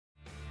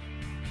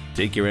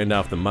Take your hand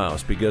off the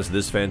mouse because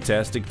this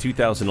fantastic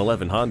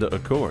 2011 Honda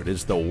Accord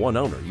is the one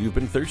owner you've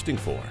been thirsting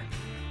for.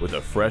 With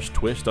a fresh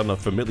twist on a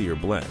familiar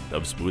blend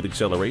of smooth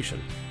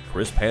acceleration,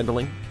 crisp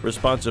handling,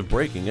 responsive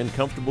braking, and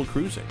comfortable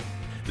cruising,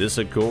 this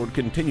Accord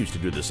continues to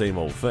do the same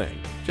old thing,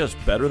 just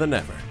better than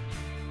ever.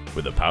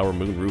 With a power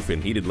moonroof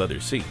and heated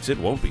leather seats, it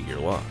won't be here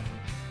long.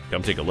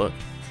 Come take a look.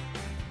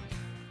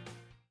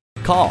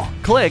 Call,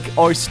 click,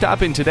 or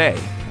stop in today.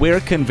 We're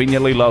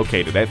conveniently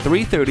located at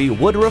 330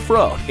 Woodruff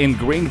Road in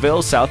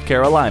Greenville, South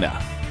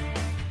Carolina.